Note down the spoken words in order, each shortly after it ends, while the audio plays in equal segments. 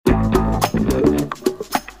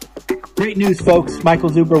Great news, folks.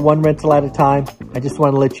 Michael Zuber, One Rental at a Time. I just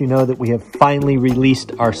want to let you know that we have finally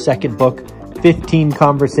released our second book, 15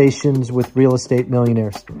 Conversations with Real Estate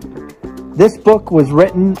Millionaires. This book was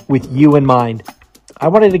written with you in mind. I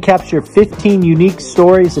wanted to capture 15 unique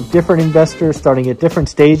stories of different investors starting at different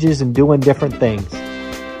stages and doing different things.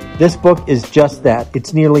 This book is just that.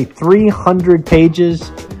 It's nearly 300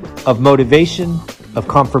 pages of motivation, of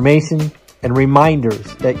confirmation, and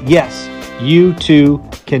reminders that yes, you too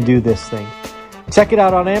can do this thing. Check it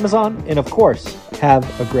out on Amazon, and of course, have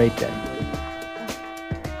a great day.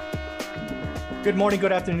 Good morning,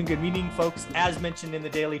 good afternoon, good evening, folks. As mentioned in the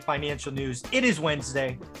daily financial news, it is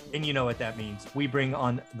Wednesday, and you know what that means. We bring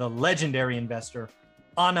on the legendary investor,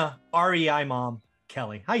 Anna, REI mom,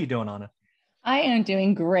 Kelly. How you doing, Anna? I am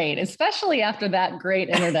doing great, especially after that great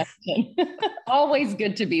introduction. Always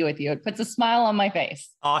good to be with you. It puts a smile on my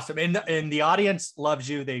face. Awesome. And the audience loves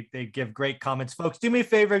you. They give great comments. Folks, do me a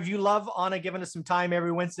favor. If you love Anna giving us some time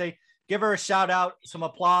every Wednesday, give her a shout out, some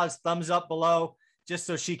applause, thumbs up below, just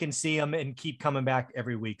so she can see them and keep coming back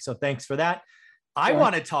every week. So thanks for that. I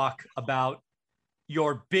want to talk about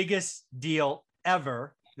your biggest deal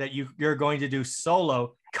ever that you're going to do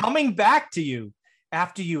solo, coming back to you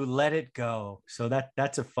after you let it go. So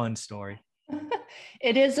that's a fun story.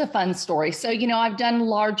 It is a fun story. So, I've done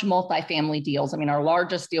large multifamily deals. I mean, our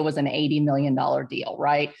largest deal was an $80 million deal,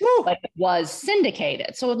 right? Woo! But it was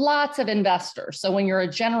syndicated. So with lots of investors. So when you're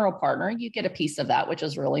a general partner, you get a piece of that, which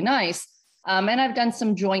is really nice. And I've done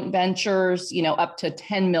some joint ventures, up to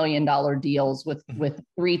 $10 million deals with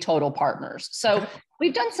 3 total partners. So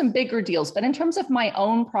we've done some bigger deals, but in terms of my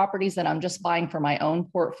own properties that I'm just buying for my own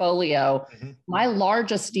portfolio, my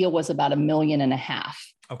largest deal was about $1.5 million.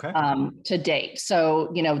 Okay. To date. So,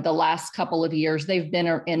 the last couple of years, they've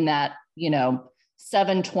been in that,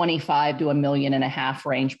 725 to $1.5 million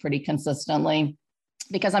range pretty consistently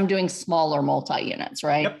because I'm doing smaller multi-units,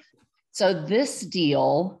 right? Yep. So this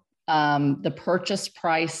deal, the purchase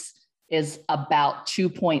price is about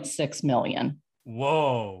 $2.6 million.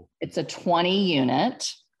 Whoa. It's a 20 unit.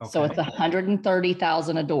 Okay. So it's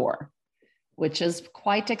 $130,000 a door, which is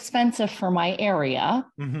quite expensive for my area,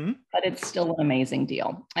 but it's still an amazing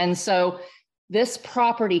deal. And so this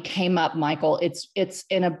property came up, Michael. It's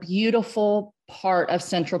in a beautiful part of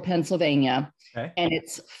central Pennsylvania, and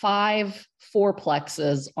it's 5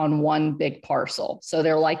 fourplexes on one big parcel. So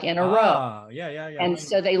they're like in a row. Yeah. And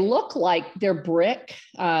so they look like they're brick.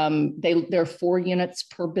 They're 4 units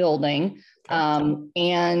per building,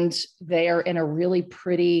 and they are in a really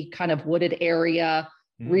pretty kind of wooded area.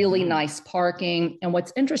 Really nice parking. And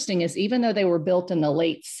what's interesting is even though they were built in the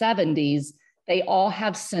late 70s, they all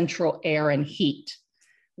have central air and heat,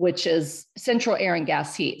 which is central air and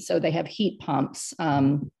gas heat. So they have heat pumps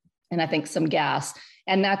and I think some gas.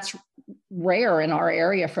 And that's rare in our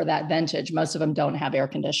area for that vintage. Most of them don't have air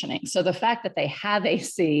conditioning. So the fact that they have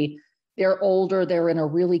AC, they're older, they're in a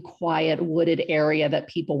really quiet wooded area that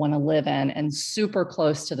people want to live in and super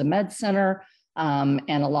close to the med center. And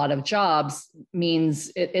a lot of jobs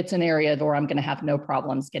means it's an area where I'm going to have no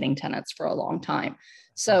problems getting tenants for a long time.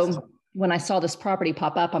 So when I saw this property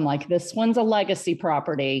pop up, I'm like, this one's a legacy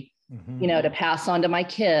property, to pass on to my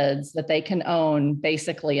kids that they can own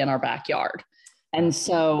basically in our backyard. And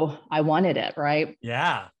so I wanted it, right?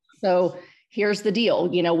 Yeah. So here's the deal.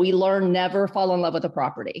 We learn never fall in love with a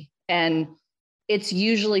property. And it's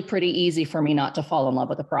usually pretty easy for me not to fall in love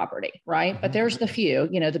with a property, right? But there's the few,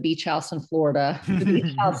 the beach house in Florida, the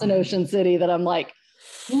beach house in Ocean City that I'm like,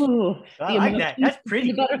 ooh, I like that. That's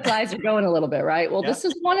pretty. The butterflies are going a little bit, right? Well, This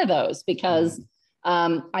is one of those because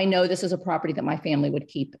I know this is a property that my family would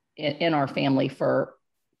keep in our family for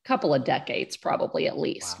a couple of decades, probably at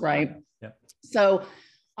least, right? Yep. So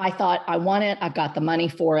I thought, I want it. I've got the money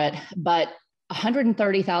for it, but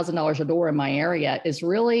 $130,000 a door in my area is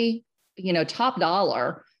really top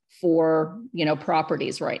dollar for,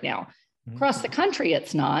 properties right now. Across the country,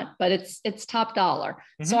 it's not, but it's top dollar.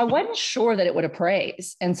 So I wasn't sure that it would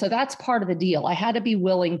appraise. And so that's part of the deal. I had to be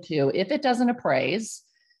willing to, if it doesn't appraise,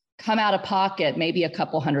 come out of pocket, maybe a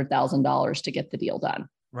couple $100,000 to get the deal done.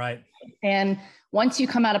 Right. And once you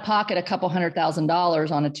come out of pocket a couple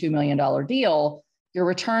 $100,000 on a $2 million deal, your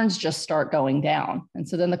returns just start going down. And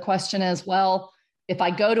so then the question is, well, if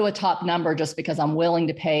I go to a top number just because I'm willing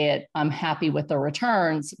to pay it, I'm happy with the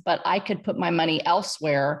returns, but I could put my money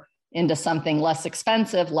elsewhere into something less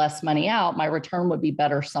expensive, less money out, my return would be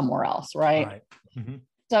better somewhere else, right?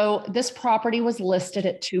 So this property was listed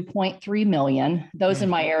at 2.3 million. Those in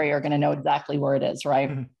my area are going to know exactly where it is,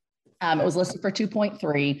 right? It was listed for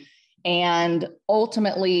 2.3. And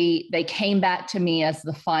ultimately, they came back to me as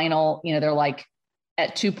the final, they're like,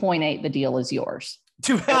 at 2.8, the deal is yours.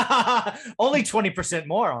 Only 20%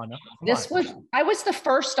 more on them. I was the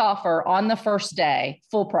first offer on the first day,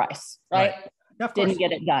 full price, right? Didn't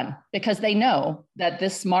get it done because they know that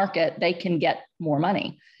this market, they can get more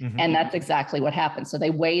money. And that's exactly what happened. So they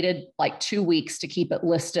waited like 2 weeks to keep it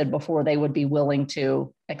listed before they would be willing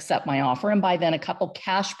to accept my offer. And by then a couple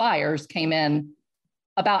cash buyers came in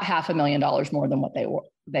about $500,000 more than what they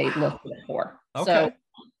listed it for. So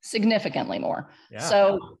significantly more.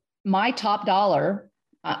 So my top dollar,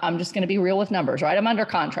 I'm just going to be real with numbers, right? I'm under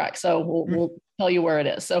contract. So we'll tell you where it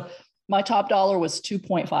is. So my top dollar was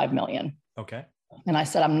 2.5 million. Okay. And I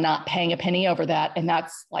said, I'm not paying a penny over that. And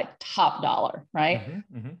that's like top dollar, right?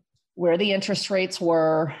 Where the interest rates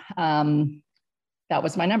were, that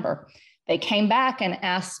was my number. They came back and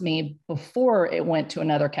asked me before it went to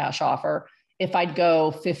another cash offer if I'd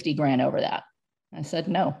go 50 grand over that. I said,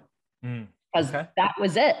 no, because that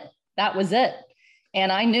was it. That was it.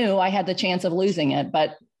 And I knew I had the chance of losing it,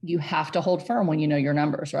 but you have to hold firm when you know your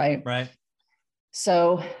numbers, right? Right.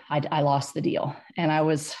 So I lost the deal and I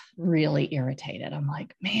was really irritated. I'm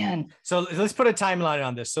like, man. So let's put a timeline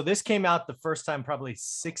on this. So this came out the first time probably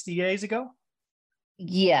 60 days ago?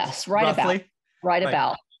 Yes, roughly.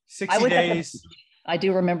 About. 60 days. I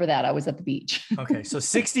do remember that. I was at the beach. Okay. So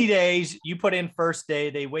 60 days, you put in first day,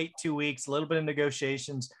 they wait 2 weeks, a little bit of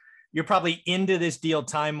negotiations. You're probably into this deal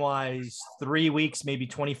time-wise 3 weeks, maybe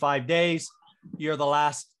 25 days. You're the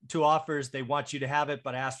last two offers. They want you to have it,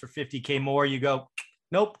 but ask for 50K more. You go,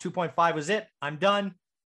 nope, 2.5 was it. I'm done.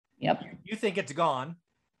 Yep. You think it's gone.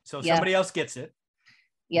 So somebody else gets it.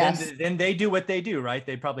 Yes. Then they do what they do, right?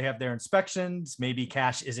 They probably have their inspections. Maybe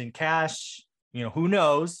cash isn't cash. Who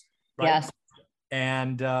knows? Right? Yes.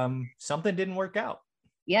 And something didn't work out.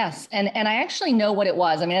 Yes. And I actually know what it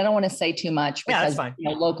was. I mean, I don't want to say too much because that's fine.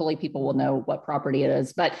 Locally people will know what property it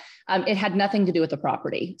is, but it had nothing to do with the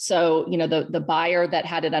property. So, the buyer that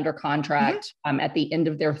had it under contract at the end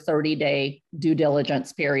of their 30-day due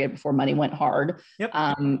diligence period before money went hard,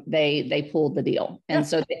 they pulled the deal. And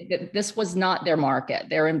so this was not their market.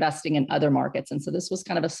 They're investing in other markets. And so this was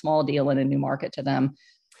kind of a small deal in a new market to them.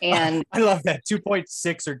 And I love that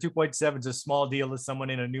 2.6 or 2.7 is a small deal to someone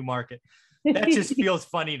in a new market. That just feels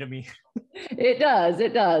funny to me. It does.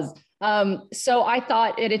 It does. So I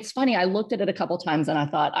thought it's funny. I looked at it a couple of times and I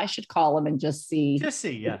thought I should call him and just see.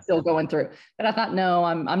 Yeah. It's still going through. But I thought, no,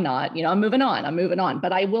 I'm not, I'm moving on.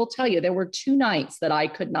 But I will tell you, there were 2 nights that I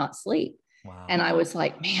could not sleep. Wow. And I was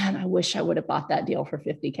like, man, I wish I would have bought that deal for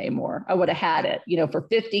 50K more. I would have had it, for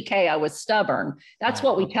 50K. I was stubborn. That's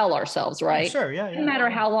what we tell ourselves, right? Sure. Yeah. No matter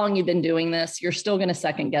how long you've been doing this, you're still going to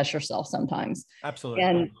second guess yourself sometimes. Absolutely.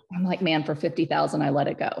 And I'm like, man, for 50,000, I let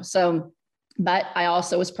it go. So, but I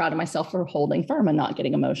also was proud of myself for holding firm and not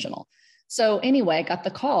getting emotional. So anyway, I got the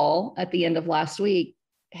call at the end of last week.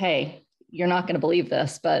 Hey, you're not going to believe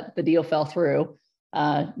this, but the deal fell through.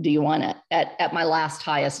 Do you want it at my last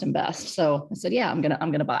highest and best? So I said, yeah, I'm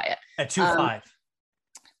going to buy it at 2.5.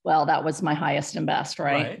 Well, that was my highest and best.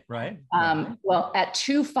 Right. Well, at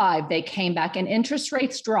 2.5, they came back and interest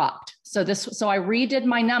rates dropped. So I redid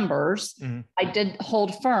my numbers. I did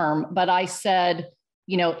hold firm, but I said,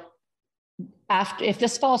 if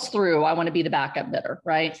this falls through, I want to be the backup bidder.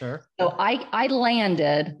 Right. Sure. So I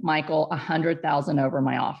landed, Michael, 100,000 over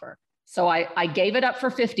my offer. So I gave it up for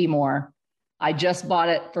 50 more. I just bought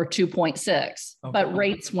it for 2.6, but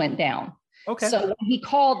rates went down. Okay. So when he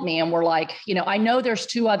called me and we're like, I know there's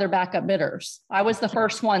 2 other backup bidders. I was the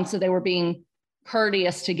first one. So they were being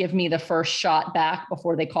courteous to give me the first shot back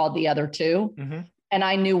before they called the other 2. And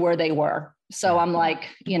I knew where they were. So I'm like,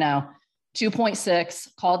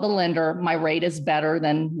 2.6, called the lender. My rate is better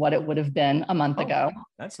than what it would have been a month ago.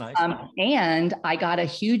 That's nice. And I got a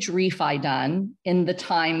huge refi done in the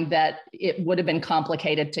time that it would have been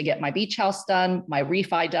complicated to get my beach house done, my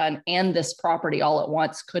refi done, and this property all at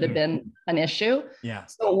once could have been an issue. Yeah.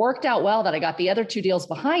 So it worked out well that I got the other 2 deals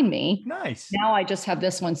behind me. Nice. Now I just have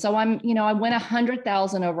this one. So I went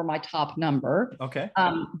 100,000 over my top number. Okay.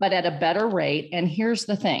 But at a better rate. And here's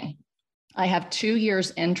the thing. I have 2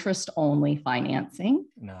 years interest only financing.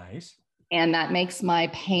 Nice. And that makes my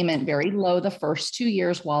payment very low the first 2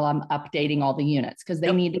 years while I'm updating all the units because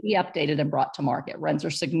they need to be updated and brought to market. Rents are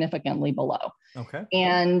significantly below. Okay.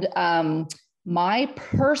 And my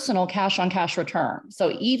personal cash on cash return.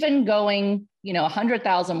 So even going,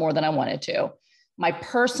 100,000 more than I wanted to, my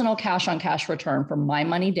personal cash on cash return for my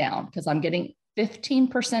money down, because I'm getting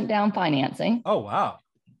 15% down financing. Oh, wow.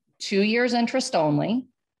 2 years interest only.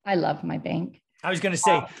 I love my bank. I was going to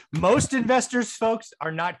say, most investors, folks,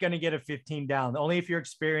 are not going to get a 15 down. Only if you're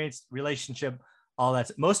experienced, relationship, all that.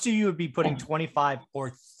 Most of you would be putting 25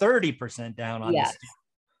 or 30% down on this.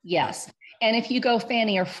 Yes. And if you go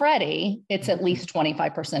Fannie or Freddie, it's at least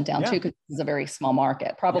 25% down too, because this is a very small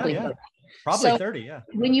market, probably 30. Probably 30, yeah.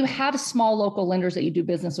 When you have small local lenders that you do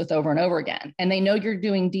business with over and over again, and they know you're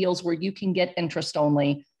doing deals where you can get interest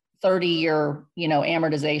only, 30-year,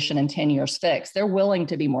 amortization and 10 years fixed, they're willing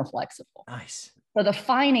to be more flexible. Nice. So the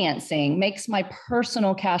financing makes my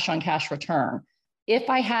personal cash on cash return, if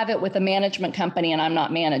I have it with a management company and I'm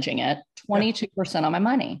not managing it, 22% on my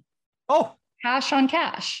money. Oh, cash on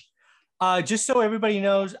cash. Just so everybody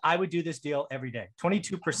knows, I would do this deal every day.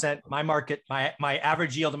 22%, my market, my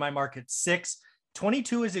average yield in my market, 6.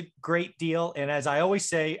 22 is a great deal. And as I always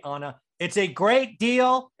say, Anna, it's a great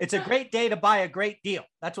deal. It's a great day to buy a great deal.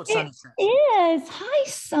 That's what Sunny says. It is. Hi,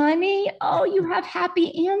 Sunny. Oh, you have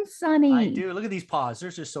Happy and Sunny. I do. Look at these paws.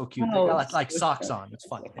 They're just so cute. Oh, they got like socks on. It's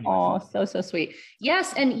fun. Anyway. Oh, so sweet.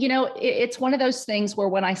 Yes. And, it's one of those things where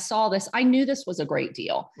when I saw this, I knew this was a great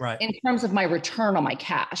deal in terms of my return on my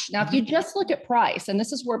cash. Now, if you just look at price, and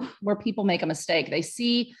this is where people make a mistake, they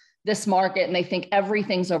see this market and they think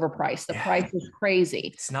everything's overpriced. The price is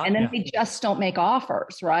crazy. It's not, and then they just don't make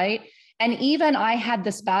offers, right? And even I had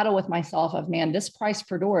this battle with myself of, man, this price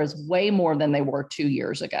per door is way more than they were 2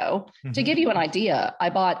 years ago. To give you an idea,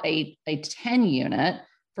 I bought a 10 unit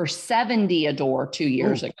for $70 a door 2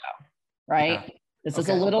 years ago, right? Yeah. This is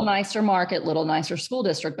a little nicer market, little nicer school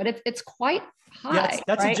district, but it's quite high. Yeah,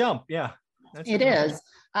 that's a jump. Yeah. It is.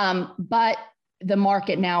 But the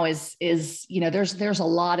market now is there's a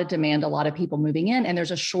lot of demand, a lot of people moving in, and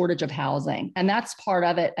there's a shortage of housing. And that's part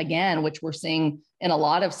of it, again, which we're seeing in a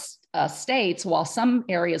lot of states. While some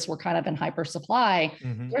areas were kind of in hyper supply,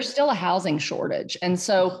 there's still a housing shortage. And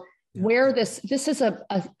so where this is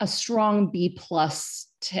a strong B+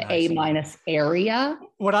 to A- area.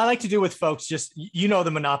 What I like to do with folks, just,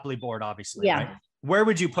 the Monopoly board, obviously. Yeah. Right? Where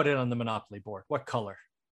would you put it on the Monopoly board? What color?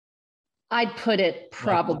 I'd put it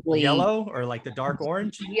probably like yellow or like the dark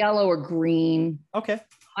orange? Yellow or green. Okay.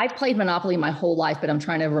 I played Monopoly my whole life, but I'm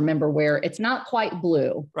trying to remember where. It's not quite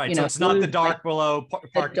blue. Right. So it's not the dark below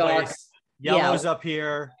Park Place. Yellow's up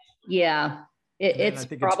here. Yeah. It's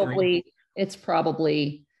probably, it's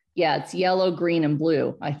yellow, green, and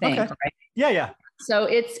blue, I think. Okay. Right? Yeah. Yeah. So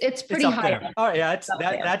it's pretty high. There. Oh yeah.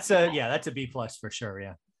 That's a B+ for sure.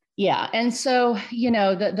 Yeah. Yeah. And so,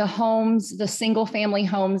 the homes, the single family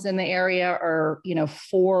homes in the area are,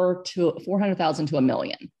 400,000 to $1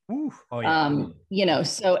 million. Ooh. Oh, yeah.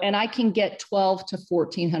 So, and I can get $1,200 to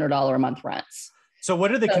 $1,400 a month rents. So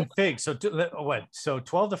what are the configs? So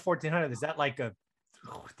 12 to 1,400, is that like a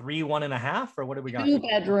 3, 1.5, or what do we got?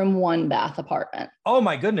 2-bedroom, 1-bath apartment. Oh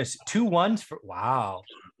my goodness. 2 ones wow.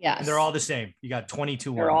 Yes. And they're all the same. You got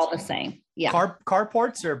 22 They're all the same. Yeah.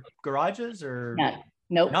 Carports or garages or? None.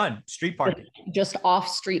 Nope. None. Street parking. Just off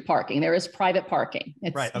street parking. There is private parking.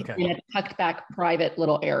 It's right. Okay. in a tucked back private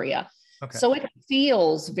little area. Okay. So it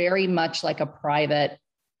feels very much like a private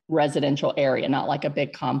residential area, not like a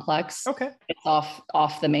big complex. Okay. It's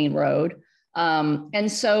off the main road.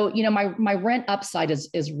 And so, my rent upside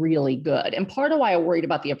is really good. And part of why I worried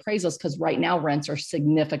about the appraisals, because right now rents are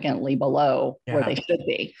significantly below where they should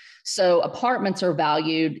be. So apartments are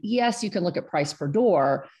valued. Yes, you can look at price per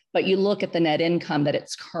door, but you look at the net income that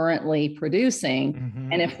it's currently producing.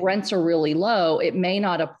 And if rents are really low, it may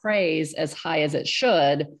not appraise as high as it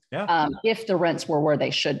should if the rents were where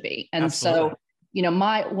they should be. And absolutely. So,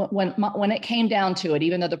 when it came down to it,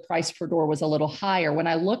 even though the price per door was a little higher, when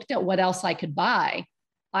I looked at what else I could buy,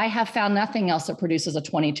 I have found nothing else that produces a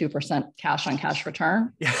 22% cash on cash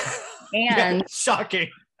return. Yeah. And shocking.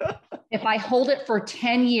 If I hold it for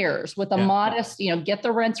 10 years with a modest, get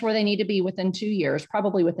the rents where they need to be within 2 years,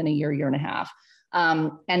 probably within a year and a half,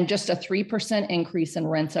 and just a 3% increase in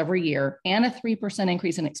rents every year and a 3%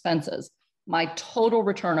 increase in expenses, my total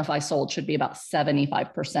return if I sold should be about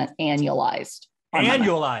 75% annualized.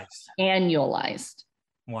 Annualized.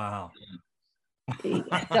 Wow.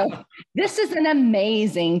 So this is an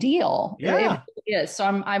amazing deal. Yeah. It is. So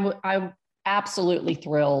I'm absolutely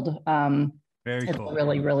thrilled. Very it's cool. a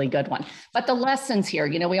really, really good one. But the lessons here,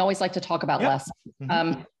 we always like to talk about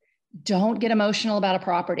lessons. Don't get emotional about a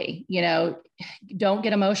property. Don't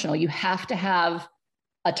get emotional. You have to have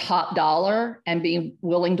a top dollar and be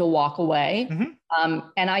willing to walk away.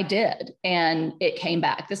 And I did, and it came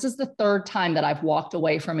back. This is the 3rd time that I've walked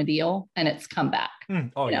away from a deal and it's come back.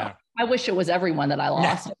 Yeah. I wish it was everyone that I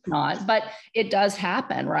lost. It's not, but it does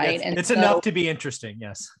happen. Right. Yes, and it's enough to be interesting.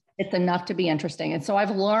 Yes. It's enough to be interesting. And so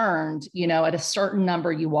I've learned, at a certain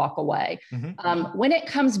number, you walk away. When it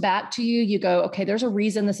comes back to you, you go, okay, there's a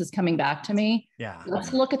reason this is coming back to me. Yeah.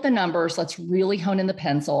 Let's look at the numbers. Let's really hone in the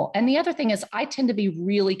pencil. And the other thing is I tend to be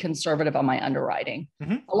really conservative on my underwriting.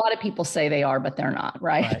 A lot of people say they are, but they're not,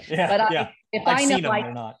 right? Yeah. But if I know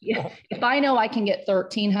if I know I can get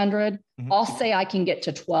 1,300, I'll say I can get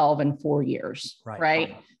to 12 in 4 years.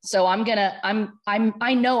 Right. So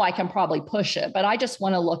I know I can probably push it, but I just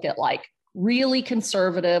want to look at like really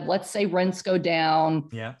conservative. Let's say rents go down.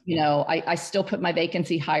 Yeah. You know, I still put my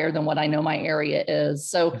vacancy higher than what I know my area is.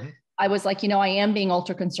 So I was like, you know, I am being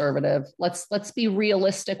ultra conservative. Let's be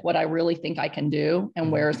realistic what I really think I can do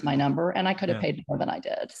and where's my number. And I could have paid more than I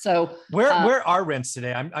did. So where are rents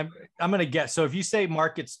today? I'm going to guess. So if you say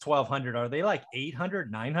market's 1,200, are they like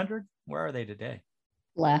 800, 900? Where are they today?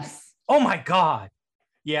 Less. Oh my God.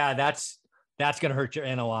 Yeah. That's going to hurt your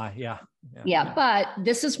NOI. Yeah. But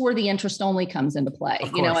this is where the interest only comes into play,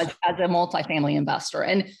 you know, as a multifamily investor.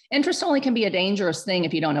 And interest only can be a dangerous thing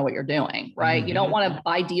if you don't know what you're doing, right? You don't want to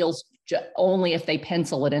buy deals only if they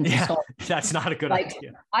pencil it interest only. That's not a good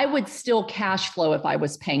idea. I would still cash flow if I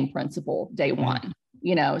was paying principal day one,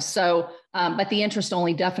 you know, so, but the interest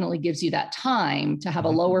only definitely gives you that time to have a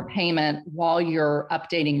lower payment while you're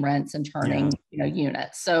updating rents and turning, you know,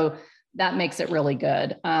 units. So that makes it really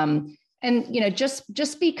good. And, you know,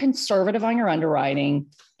 just be conservative on your underwriting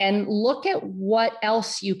and look at what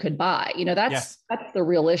else you could buy. You know, that's the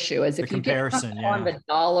real issue is if you get on the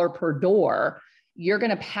dollar per door, you're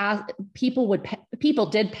going to pass. People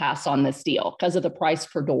did pass on this deal because of the price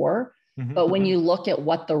per door. But when you look at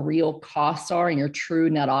what the real costs are and your true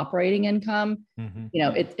net operating income, you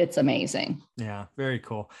know, it's amazing. Yeah. Very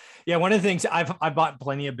cool. Yeah. One of the things I bought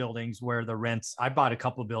plenty of buildings where the rents, I bought a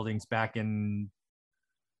couple of buildings back in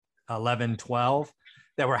 11, 12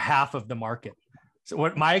 that were half of the market. So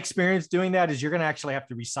what my experience doing that is you're going to actually have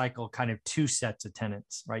to recycle kind of 2 sets of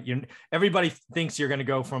tenants, right? Everybody thinks you're going to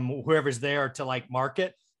go from whoever's there to like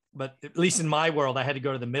market, but at least in my world, I had to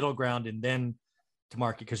go to the middle ground and then to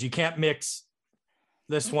market because you can't mix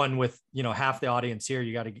this one with, you know, half the audience here.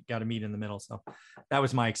 You got to meet in the middle. So that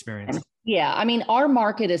was my experience. Yeah. I mean, our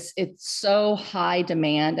market it's so high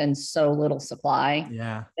demand and so little supply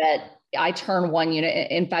that I turn one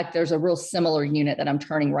unit. In fact, there's a real similar unit that I'm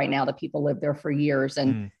turning right now that people live there for years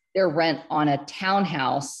and their rent on a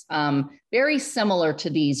townhouse, very similar to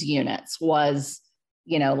these units was,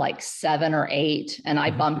 you know, like 7 or 8 and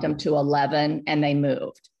I bumped them to 11 and they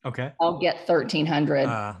moved. Okay. I'll get 1,300.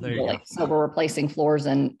 There you go. So we're replacing floors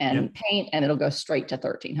and paint and it'll go straight to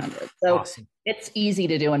 1,300. So it's easy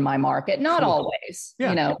to do in my market. Not always,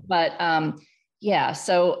 you know, but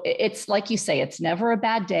so it's like you say, it's never a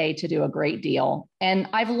bad day to do a great deal. And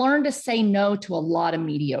I've learned to say no to a lot of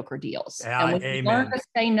mediocre deals. And when you learn to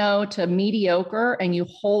say no to mediocre and you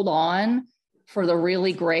hold on for the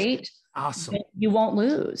really great, awesome, you won't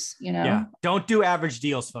lose, you know? Yeah. Don't do average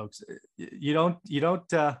deals, folks. You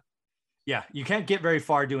can't get very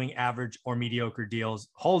far doing average or mediocre deals.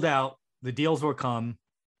 Hold out. The deals will come.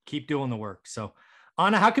 Keep doing the work. So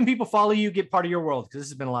Anna, how can people follow you, get part of your world? Because this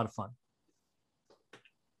has been a lot of fun.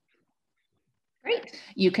 Great.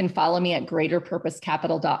 You can follow me at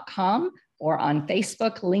greaterpurposecapital.com or on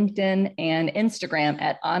Facebook, LinkedIn, and Instagram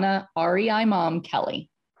at Anna REI Mom Kelly.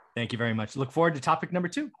 Thank you very much. Look forward to topic number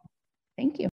 2. Thank you.